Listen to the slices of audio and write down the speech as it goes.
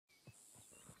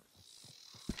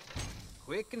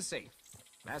Quick and safe.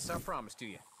 That's our promise to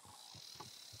you.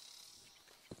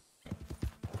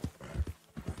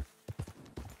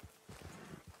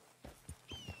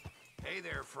 Hey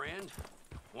there, friend.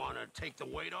 Wanna take the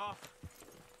weight off?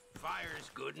 Fire's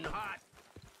good and hot.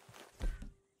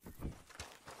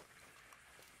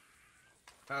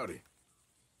 Howdy.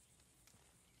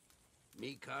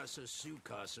 Mi casa, su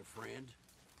casa, friend.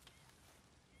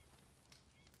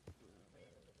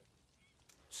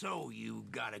 So, you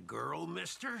got a girl,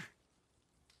 mister?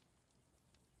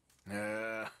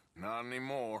 Not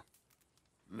anymore.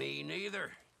 Me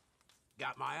neither.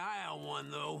 Got my eye on one,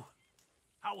 though.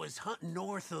 I was hunting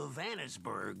north of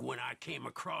Annesburg when I came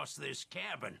across this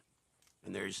cabin.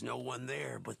 And there's no one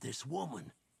there but this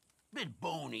woman. Bit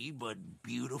bony, but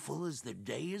beautiful as the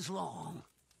day is long.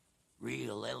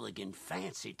 Real elegant,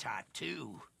 fancy type,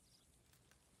 too.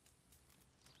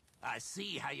 I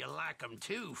see how you like 'em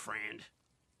too, friend.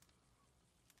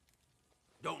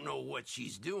 Don't know what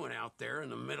she's doing out there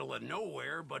in the middle of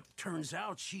nowhere, but turns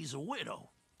out she's a widow.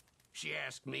 She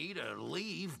asked me to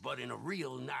leave, but in a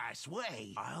real nice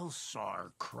way. I'll saw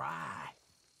her cry.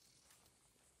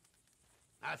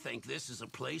 I think this is a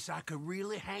place I could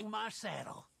really hang my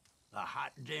saddle. A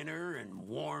hot dinner and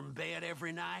warm bed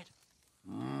every night.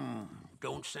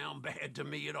 Don't sound bad to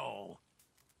me at all.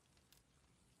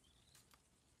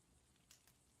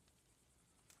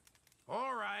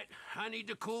 All right, I need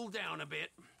to cool down a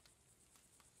bit.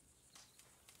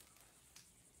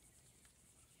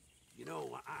 You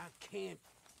know, I can't...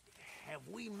 Have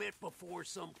we met before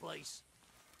someplace?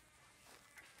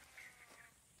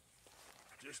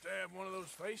 Just have one of those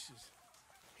faces.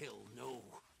 Hell no.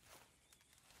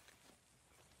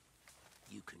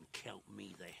 You can count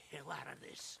me the hell out of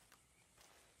this.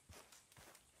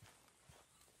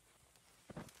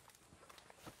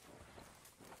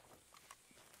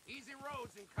 Easy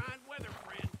roads and kind weather,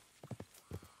 friend.